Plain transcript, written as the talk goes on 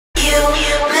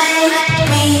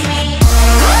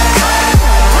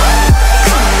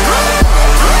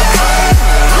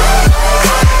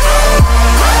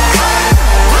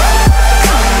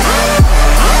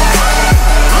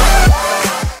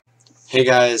Hey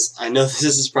guys, I know this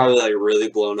is probably like really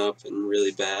blown up and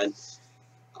really bad,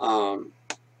 um,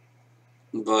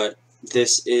 but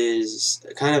this is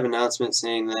a kind of announcement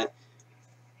saying that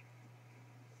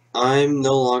I'm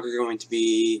no longer going to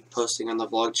be posting on the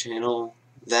vlog channel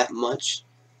that much.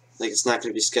 Like, it's not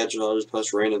going to be scheduled. I'll just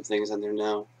post random things on there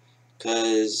now,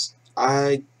 because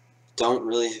I don't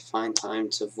really find time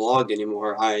to vlog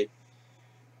anymore. I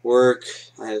work,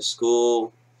 I have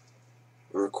school,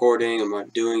 I'm recording, I'm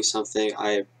not doing something.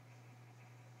 I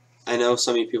know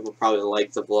some of you people probably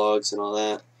like the vlogs and all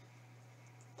that,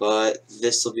 but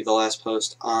this will be the last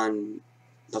post on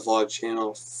the vlog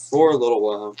channel for a little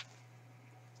while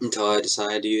until I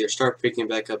decide to either start picking it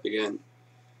back up again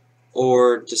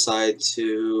or decide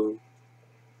to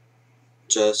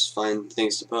just find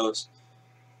things to post.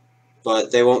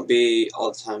 But they won't be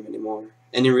all the time anymore.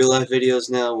 Any real life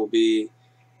videos now will be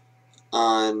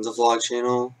on the vlog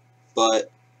channel,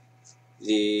 but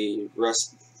the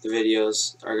rest of the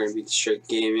videos are going to be straight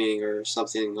gaming or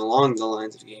something along the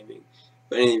lines of gaming.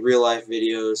 But any real life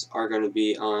videos are going to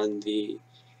be on the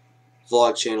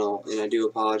vlog channel, and I do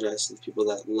apologize to the people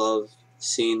that love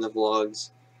seeing the vlogs,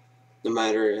 no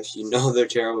matter if you know they're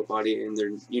terrible quality and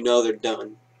they're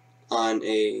done on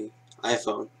a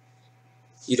iPhone.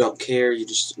 You don't care, you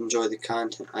just enjoy the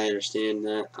content. I understand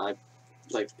that. I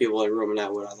like people like Roman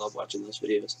Atwood, I love watching those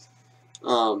videos.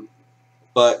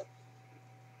 But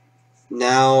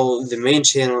now the main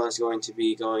channel is going to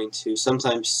be going to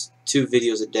sometimes 2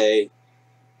 videos a day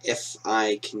if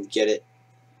I can get it.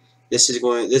 This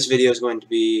video is going to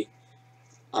be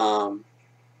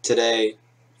today,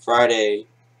 Friday,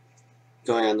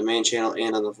 going on the main channel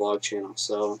and on the vlog channel.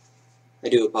 So I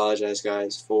do apologize,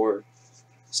 guys, for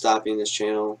stopping this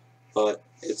channel, but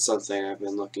it's something I've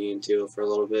been looking into for a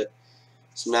little bit.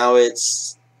 So now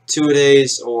it's 2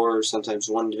 days or sometimes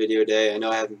 1 video a day. I know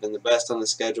I haven't been the best on the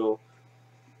schedule.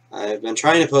 I've been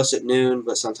trying to post at noon,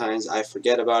 but sometimes I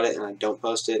forget about it and I don't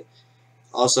post it.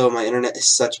 Also, my internet is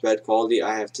such bad quality,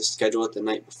 I have to schedule it the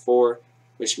night before,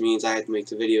 which means I have to make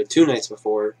the video 2 nights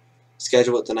before,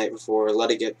 schedule it the night before,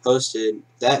 let it get posted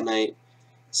that night,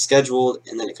 scheduled,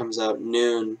 and then it comes out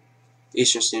noon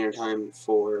Eastern Standard Time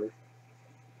for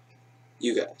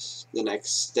you guys the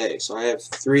next day. So I have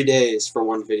 3 days for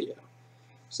 1 video.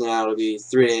 So now it'll be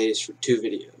 3 days for 2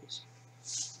 videos,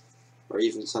 or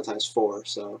even sometimes 4.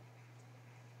 So,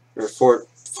 or 4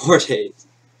 days.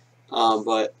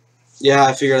 But yeah,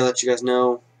 I figured I'd let you guys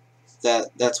know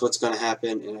that that's what's going to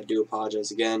happen, and I do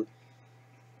apologize again.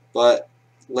 But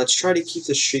let's try to keep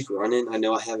the streak running. I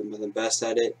know I haven't been the best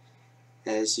at it.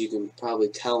 As you can probably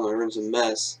tell, my room's a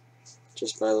mess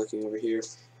just by looking over here.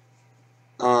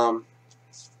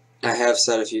 I have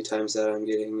said a few times that I'm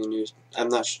getting the new,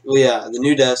 well, yeah, the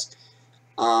new desk.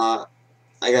 I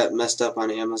got messed up on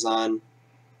Amazon,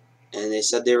 and they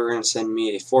said they were going to send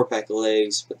me a 4-pack of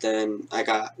legs, but then I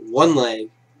got 1 leg,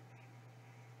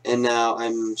 and now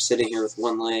I'm sitting here with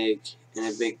 1 leg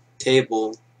and a big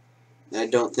table, and I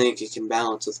don't think it can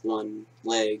balance with 1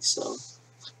 leg, so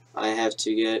I have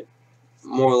to get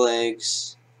more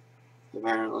legs,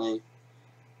 apparently.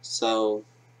 So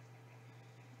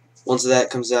once that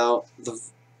comes out, the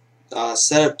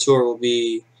setup tour will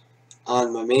be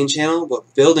on my main channel,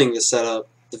 but building the setup,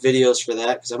 the videos for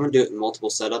that, because I'm going to do it in multiple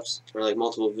setups, or like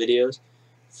multiple videos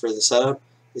for the setup,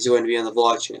 is going to be on the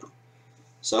vlog channel.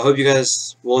 So I hope you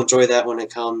guys will enjoy that when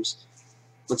it comes.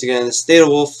 Once again, this is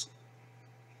ThetaWolf,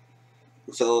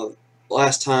 for the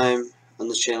last time on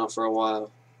this channel for a while.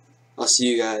 I'll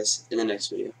see you guys in the next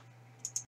video.